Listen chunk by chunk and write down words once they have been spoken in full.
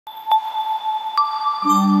Hi,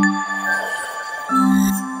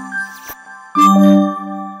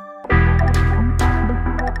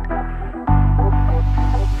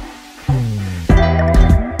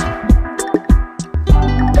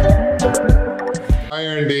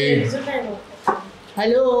 Auntie.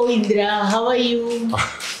 Hello, Indra. How are you?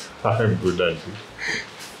 I'm good, Auntie.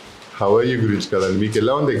 How are you, గురించి కదండి మీకు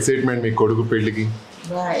ఎలా ఉంది ఎక్సైట్మెంట్ మీ కొడుకు పెళ్ళికి?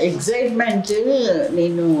 ఎక్సైట్మెంట్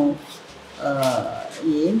నేను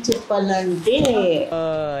ఏం చెప్పాలంటే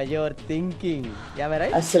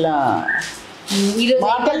అసలు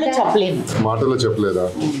మాటల్లో చెప్పలేదా?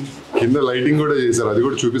 కింద లైటింగ్ కూడా చేశారు, అది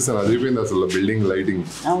కూడా చూపిస్తాను. అదిరిపోయింది అసలు బిల్డింగ్ లైటింగ్.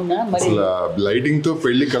 అవునా? అసలు లైటింగ్ తో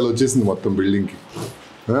పెళ్లి కళ వచ్చేసింది మొత్తం బిల్డింగ్ కి.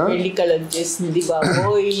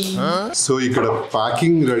 సో ఇక్కడ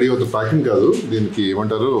ప్యాకింగ్ రెడీ అవుతుంది. ప్యాకింగ్ కాదు, దీనికి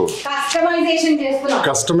ఏమంటారు,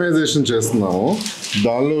 కస్టమైజేషన్ చేస్తున్నాము.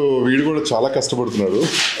 దానిలో వీడు కూడా చాలా కష్టపడుతున్నాడు.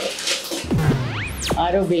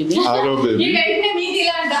 ఆరో బేబీ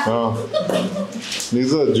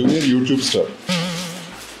నిజ జూనియర్ యూట్యూబ్ స్టార్.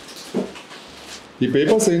 ఈ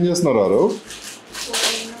పేపర్స్ ఏం చేస్తున్నారు ఆరో?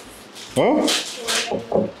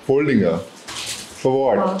 Folding for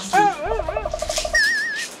what?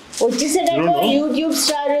 వచ్చేసాడు YouTube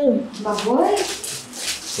star.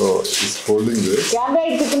 So is folding this.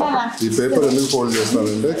 ఈ పేపర్ ఎందుకు ఫోల్డ్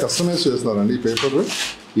చేస్తున్నారంటే కస్టమైజ్ చేస్తున్నారండి. ఈ పేపర్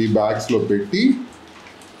ఈ బ్యాగ్స్ లో పెట్టి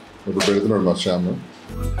ఇప్పుడు పెడుతున్నాడు మా శ్యామ్.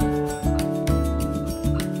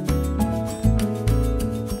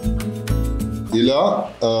 ఇలా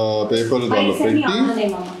పేపర్ దానిలో పెట్టి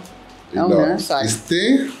ఇలా ఇస్తే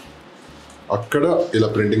అక్కడ ఇలా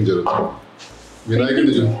ప్రింటింగ్ జరుగుతుంది.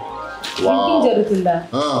 వినాయకుడి జరుగుతుందా?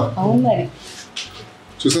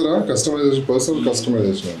 చూసారా కస్టమైజేషన్, పర్సనల్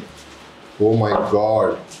కస్టమైజేషన్ అండి. ఓ మై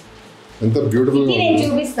గాడ్, ఎంత బ్యూటిఫుల్ గా ఉంది.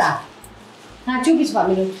 చూపిస్తా, చూపించు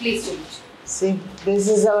మమ్మీ నువ్వు ప్లీజ్ చూపించు. See, this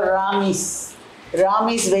is our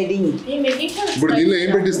Rami's wedding. ఇప్పుడు దీనిలో ఏం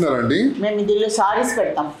పెట్టిస్తున్నారండి? మేము దీనిలో సారీస్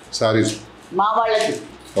పెడతాం. సారీస్ మా వాళ్ళకి.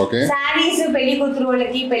 ఓకే. సారీస్ పెళ్లి కూతురు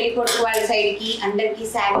వాళ్ళకి, పెళ్లి కొడుకు వాళ్ళ సైడ్ కి అందరికి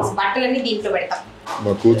సారీస్ బట్టలన్నీ దీంట్లో పెడతాం.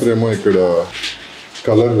 మా కూతురేమో ఇక్కడ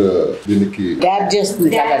కలర్ దీనికి డ్యాప్ చేస్తుంది.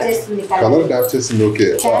 కలర్ డ్యాప్ చేస్తుంది. ఓకే.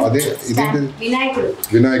 అదే ఇది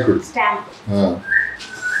వినాయకుడు స్టాంప్.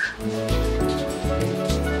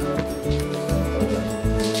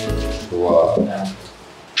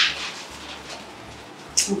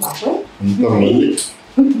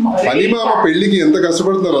 అలీమామ పెళ్లికి ఎంత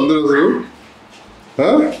కష్టపడుతున్నారు అందరూ అసలు.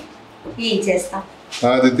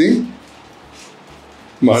 ఆదితి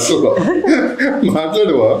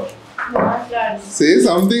మాట్లాడవా? Say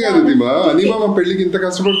something Aditi. మా అలీమామ పెళ్లికి ఇంత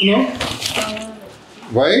కష్టపడుతున్నావు?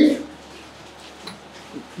 Why?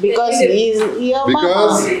 Because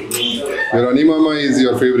your Animama is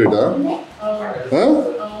your favorite, huh?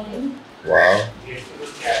 Wow.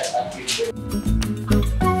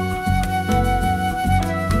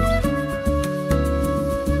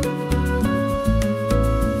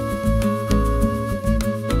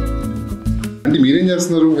 అంటే మీరేం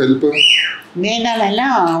చేస్తున్నారు హెల్ప్? నేను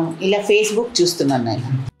ఇలా ఫేస్బుక్ చూస్తున్నాను. నేను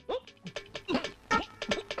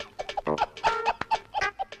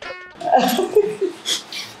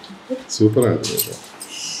సూపర్ అండి.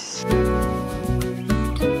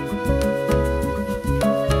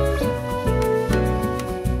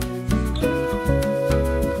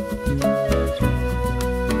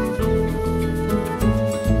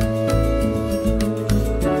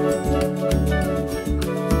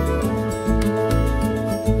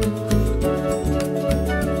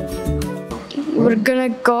 We're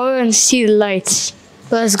gonna go and see the lights.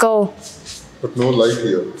 Let's go. But no light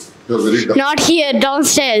here. You're very dark. Not here,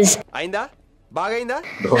 downstairs. Ainda? Baga ainda?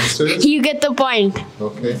 Downstairs? You get the point.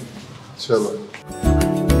 Okay. Chalo.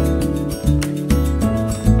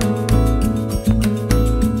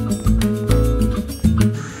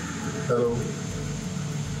 Hello.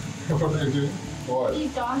 What are you doing? What?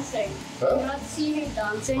 He's dancing. Huh? You not see him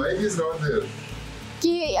dancing. Why he's not there?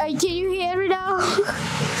 Can you hear me now?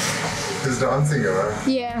 He's dancing, right?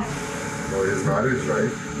 Yeah. No, he's married,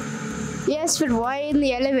 right? Yes, but why in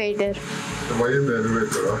the elevator? So why in the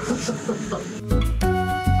elevator?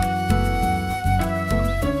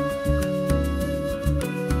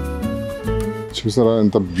 చూసారా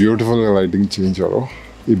ఎంత beautiful గా lighting చేయించారో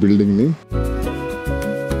ఈ building ని.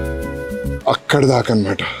 అక్కడ దాకా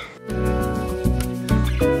అన్నమాట.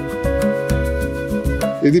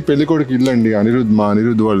 ఇది పెళ్ళికొడుకు ఇల్లు అండి. మా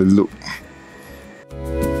అనిరుద్ధ్ వాళ్ళ ఇల్లు.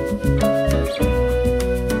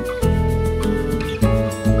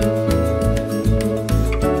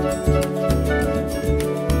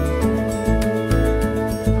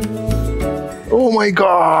 ఓ మై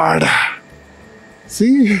గాడ్, సీ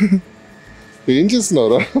ఏం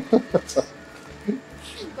చేస్తున్నారా?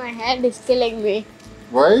 My hand is killing me.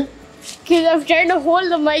 Why? Because I'm trying to hold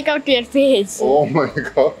the mic out to your face. Oh my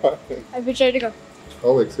god. I've been trying to go.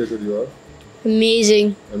 How excited you are. Amazing.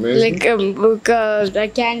 Amazing? Like, I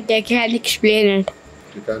can't explain it.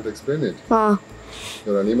 You can't explain it.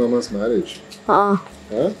 Your Ani mama's marriage. Huh?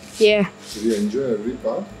 Yeah. Did you enjoy every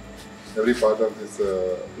part of this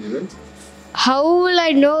event? How will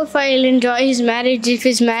I know if I'll enjoy his marriage if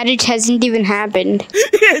his marriage hasn't even happened?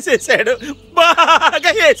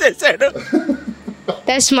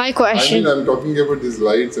 That's my question. I mean, I'm talking about these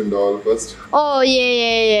lights and all first. Oh,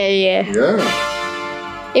 yeah. Yeah.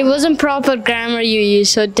 It wasn't proper grammar you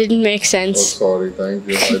used, so it didn't make sense. Oh, sorry. Thank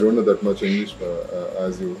you. I don't know that much English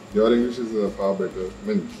as you. Your English is far better. I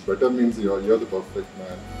mean, better means you're the perfect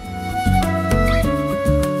man.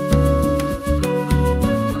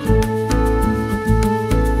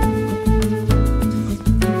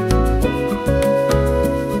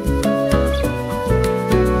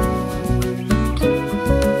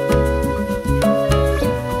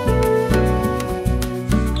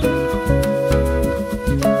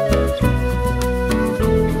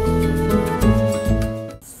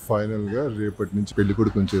 Final గా రేపటి నుంచి పెళ్లి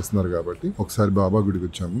కొడుకుని చేస్తున్నారు కాబట్టి ఒకసారి బాబా గుడికి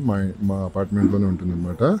వచ్చాము. మా అపార్ట్మెంట్ లోనే ఉంటుంది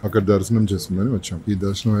అనమాట. అక్కడ దర్శనం చేస్తుందని వచ్చాం. ఈ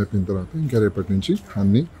దర్శనం అయిపోయిన తర్వాత ఇంకా రేపటి నుంచి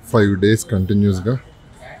అన్ని 5 days కంటిన్యూస్ గా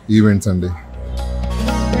ఈవెంట్స్ అండి.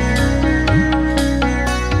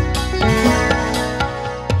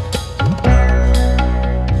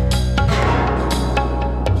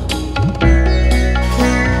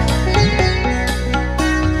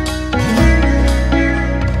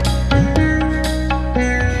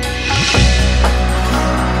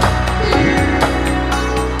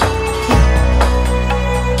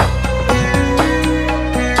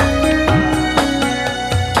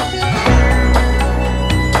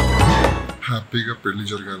 హ్యాపీగా పెళ్లి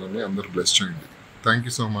జరగాలని అందరూ బ్లెస్ చేయండి. Thank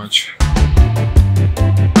you so much.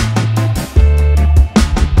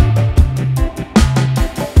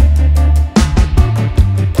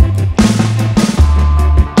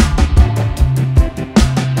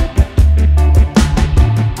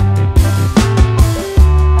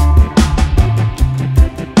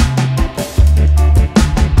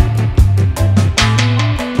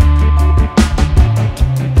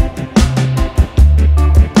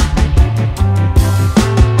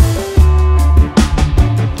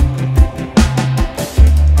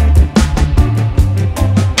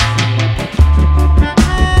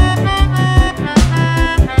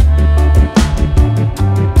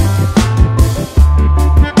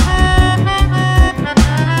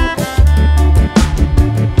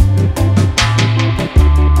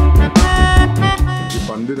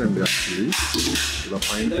 ఇలా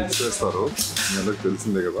పైన ఫిక్స్ చేస్తారు. మీ అందరికి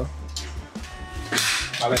తెలిసిందే కదా.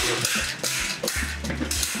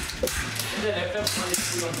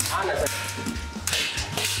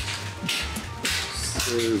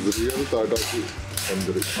 రియల్ తాటాకు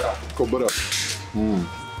అందరి కొబ్బరి.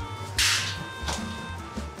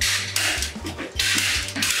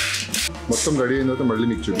 మొత్తం రెడీ అయిన తర్వాత మళ్ళీ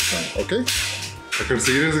మీకు చూపిస్తాను. ఓకే, అక్కడ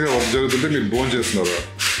సీరియస్గా వర్క్ జరుగుతుంటే మీరు భోజనం చేస్తున్నారు.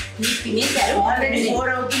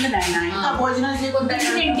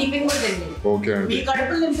 ఓకే అండి.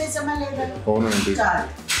 అవునండి.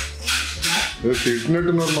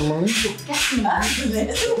 తిట్టినట్టున్నారు మమ్మల్ని.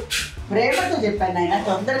 ప్రేమతో చెప్పాను ఆయన,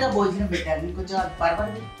 తొందరగా భోజనం పెట్టాను. కొంచెం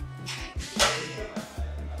పర్వాలేదు.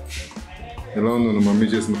 ఎలా ఉంది మమ్మీ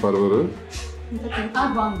చేసిన పర్వరు?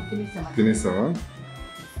 తినేస్తావా?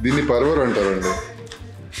 దీన్ని పర్వర్ అంటారండి.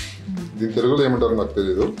 దీని తెలుగులో ఏమంటారో నాకు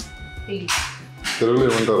తెలీదు. తెలుగులో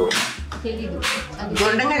ఏమంటారు?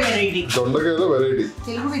 దొండకాయలో వెరైటీ.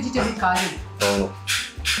 తెలుగు వెజిటేబుల్ కాదు. అవును,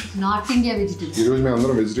 నార్త్ ఇండియా వెజిటేబుల్. ఈరోజు మేము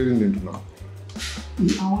అందరం వెజిటేరియన్ తింటున్నాం.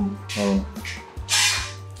 అవును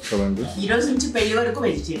కదండి. ఈ రోజు నుంచి పెళ్లి వరకు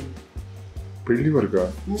వెజిటేరియన్. పెళ్లి వరకా?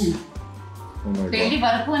 పెళ్లి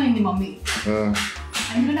వరకు అనింది మమ్మీ.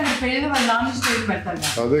 ఎందుకంటే అక్కడ పెళ్లి వాళ్ళు నాన్ వెజిటేరియన్ పెడతారు.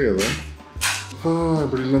 అదే కదా.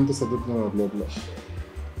 ఇప్పుడు ఇల్లంతా సదురుతున్నారు లోపల.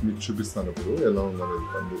 మీకు చూపిస్తాను ఇప్పుడు ఎలా ఉందనేది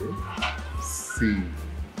పందిరి.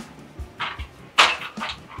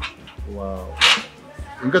 వావ్,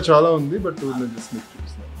 ఇంకా చాలా ఉంది, బట్ నేను జస్ట్ మీకు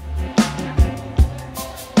చూపిస్తాను.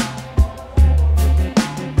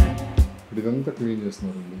 ఇప్పుడు ఇదంతా క్లీన్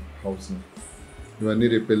చేస్తున్నారండి హౌస్ని. ఇవన్నీ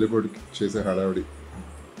రేపు పెళ్లి కొడుకు చేసే హడావిడి.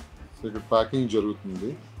 సో ఇక్కడ ప్యాకింగ్ జరుగుతుంది.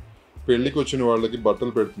 పెళ్ళికి వచ్చిన వాళ్ళకి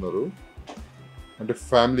బట్టలు పెడుతున్నారు. అంటే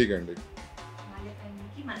ఫ్యామిలీకి అండి,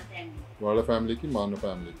 వాళ్ళ ఫ్యామిలీకి మన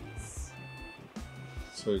ఫ్యామిలీకి.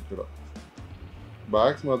 సో ఇక్కడ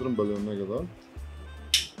బ్యాగ్స్ మాత్రం భలే ఉన్నాయి కదా.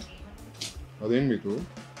 అదేం మీకు?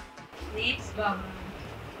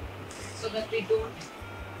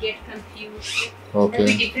 ఓకే,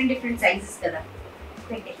 డిఫరెంట్ సైజెస్ కదా.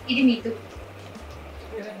 ఇది మీకు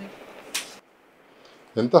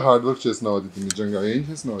ఎంత హార్డ్ వర్క్ చేసినావు అదితి, నిజంగా ఏం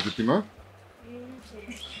చేసినావు అదితిమా?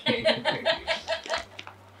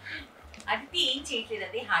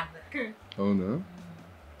 అవునా?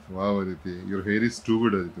 Wow Aditi, your hair is too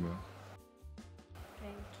good అదితిమా.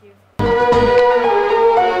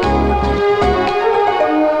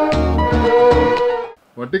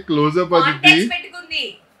 What a close up Aditi.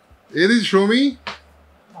 ఏది షోమి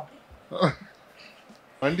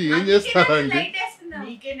ఆంటీ, ఏం చేస్తారా aunty?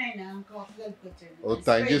 Oh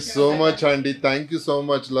thank you so much aunty, thank you so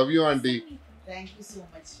much, love you aunty.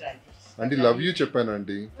 Aunty love you చెప్పాను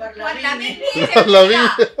aunty. Love you.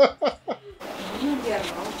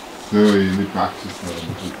 ఇది pack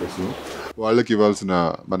చేస్తున్నారు వాళ్ళకి ఇవ్వాల్సిన,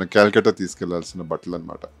 మన Calcutta తీసుకెళ్లాల్సిన బట్టలు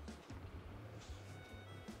అనమాట.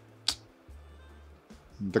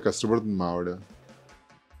 ఇంత కష్టపడుతుంది మా ఆవిడ.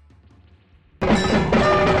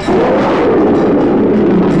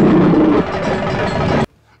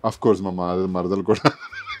 అఫ్ కోర్స్ మా మరదలు కూడా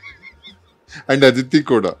అండ్ అదితి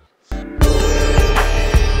కూడా.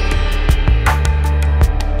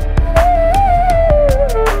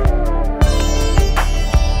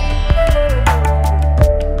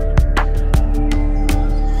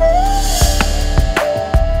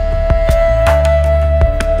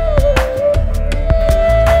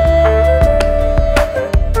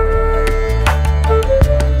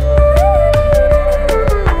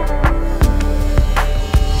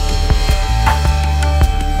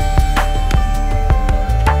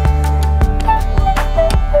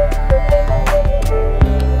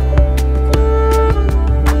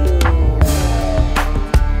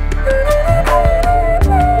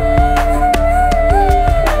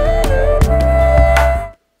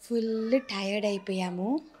 టైర్డ్ అయిపోయాము.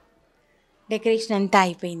 డెకరేషన్ అంతా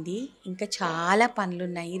అయిపోయింది, ఇంకా చాలా పనులు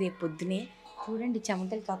ఉన్నాయి. రేపు పొద్దునే చూడండి,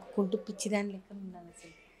 చెమటలు కాకుంటూ పిచ్చిదాని లెక్క ఉన్నాను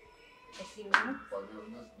అసలు.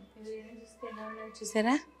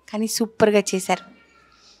 చూసారా? కానీ సూపర్గా చేశారు.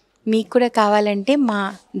 మీకు కూడా కావాలంటే మా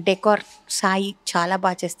డెకార్ సాయి చాలా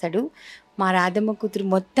బాగా చేస్తాడు. మా రాధమ్మ కూతురు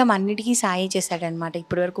మొత్తం అన్నిటికీ సాయి చేశాడనమాట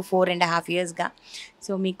ఇప్పటివరకు 4.5 yearsగా.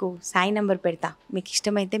 సో మీకు సాయి నెంబర్ పెడతా, మీకు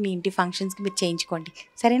ఇష్టమైతే మీ ఇంటి ఫంక్షన్స్కి మీరు చేయించుకోండి,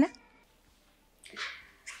 సరేనా?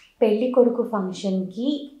 పెళ్ళి కొడుకు ఫంక్షన్కి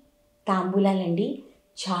తాంబూలాలండి.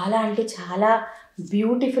 చాలా అంటే చాలా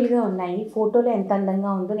బ్యూటిఫుల్గా ఉన్నాయి. ఫోటోలో ఎంత అందంగా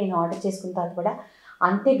ఉందో నేను ఆర్డర్ చేసుకున్న తర్వాత కూడా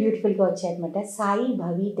అంతే బ్యూటిఫుల్గా వచ్చాయన్నమాట. సాయి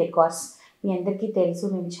భవి డెకార్స్ మీ అందరికీ తెలుసు,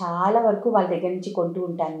 మేము చాలా వరకు వాళ్ళ దగ్గర నుంచి కొంటూ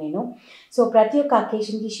ఉంటాను నేను. సో ప్రతి ఒక్క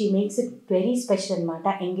అకేషన్కి she makes it very special అనమాట.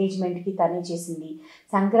 ఎంగేజ్మెంట్కి తనే చేసింది,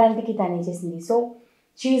 సంక్రాంతికి తనే చేసింది. సో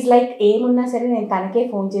షీఈ్ లైక్ ఏమున్నా సరే నేను తనకే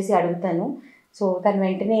ఫోన్ చేసి అడుగుతాను. సో తను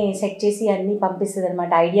వెంటనే సెట్ చేసి అన్నీ పంపిస్తుంది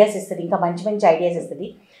అనమాట, ఐడియాస్ ఇస్తుంది, ఇంకా మంచి మంచి ఐడియాస్ ఇస్తుంది.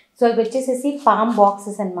 సో అవి వచ్చేసేసి పామ్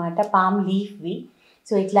బాక్సెస్ అనమాట, పామ్ లీఫ్వి.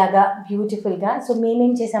 సో ఇట్లాగా బ్యూటిఫుల్గా. సో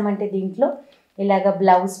మేమేం చేసామంటే దీంట్లో ఇలాగ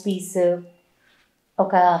బ్లౌజ్ పీస్,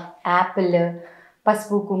 ఒక యాపిల్,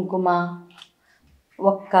 పసుపు కుంకుమ,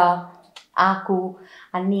 ఒక్క ఆకు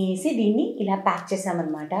అన్నీ వేసి దీన్ని ఇలా ప్యాక్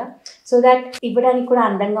చేసామన్నమాట. సో దట్ ఇవ్వడానికి కూడా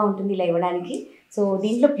అందంగా ఉంటుంది ఇలా ఇవ్వడానికి. సో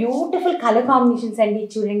దీంట్లో బ్యూటిఫుల్ కలర్ కాంబినేషన్స్ అండి,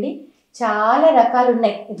 చూడండి చాలా రకాలు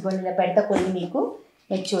ఉన్నాయి. ఇదిగోండి ఇలా పెడతా కొన్ని మీకు,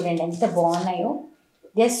 మీరు చూడండి ఎంత బాగున్నాయో.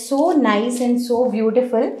 They are so nice and so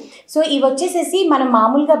beautiful. So ఇవి వచ్చేసేసి మనం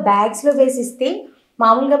మామూలుగా బ్యాగ్స్లో వేసిస్తే,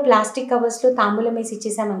 మామూలుగా ప్లాస్టిక్ కవర్స్లో తాంబూలం వేసి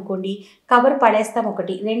ఇచ్చేసామనుకోండి, కవర్ పడేస్తాం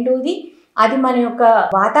ఒకటి. రెండోది అది మన యొక్క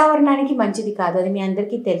వాతావరణానికి మంచిది కాదు, అది మీ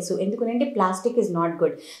అందరికీ తెలుసు. ఎందుకంటే plastic is not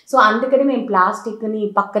good. So అందుకని మేము ప్లాస్టిక్ని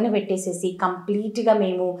పక్కన పెట్టేసేసి కంప్లీట్గా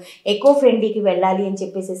మేము ఎకో ఫ్రెండ్లీకి వెళ్ళాలి అని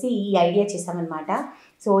చెప్పేసి ఈ ఐడియా చేసామన్నమాట.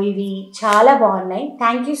 సో ఇవి చాలా బాగున్నాయి.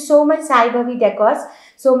 Thank you so much సాయిభవి decors.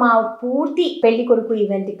 So మా పూర్తి పెళ్లి కొడుకు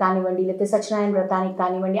ఈవెంట్కి కానివ్వండి, లేకపోతే సత్యనారాయణ వ్రతానికి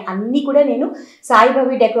కానివ్వండి, అన్నీ కూడా నేను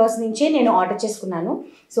సాయిభవి డెకార్స్ నుంచే నేను ఆర్డర్ చేసుకున్నాను.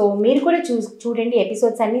 సో మీరు కూడా చూడండి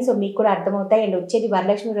ఎపిసోడ్స్ అన్నీ, సో మీకు కూడా అర్థమవుతాయి. అండ్ వచ్చేది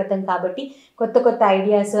వరలక్ష్మి వ్రతం కాబట్టి కొత్త కొత్త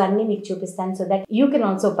ఐడియాస్ అన్నీ మీకు చూపిస్తాను, so that you can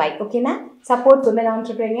also by. ఓకేనా? Support women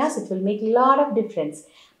entrepreneurs, it will make lot of difference.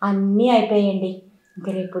 అన్నీ అయిపోయాయండి,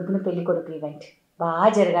 ఇంకా రేపు పొద్దున పెళ్లి కొడుకు ఈవెంట్ బాగా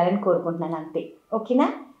జరగాలని కోరుకుంటున్నాను అంతే. ఓకేనా?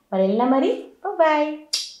 మరి వెళ్ళినా మరి, బాయ్,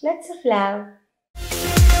 లెట్స్ లవ్.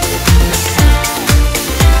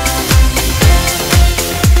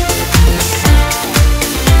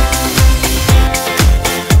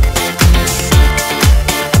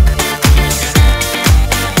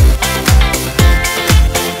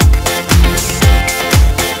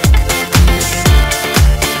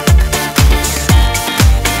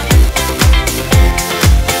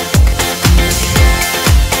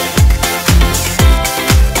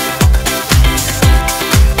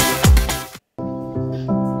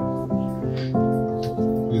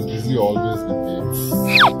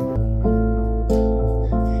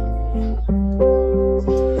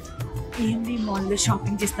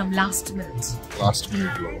 షాపింగ్ చేస్తాం లాస్ట్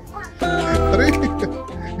మినిట్ లో అరే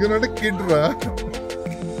you're not a kid రా.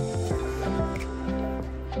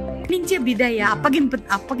 నుంచే బిదయ్య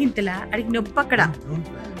అప్పగింతల అడిగి నొప్పి అక్కడ.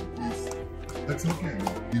 That's okay.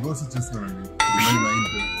 Divorce వచ్చేస్తున్నానండి. July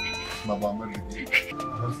 9th మా బామ్మర్దికి.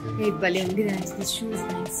 ఏ భలే ఉంది. This shoes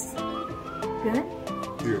nice.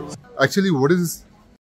 Actually, what is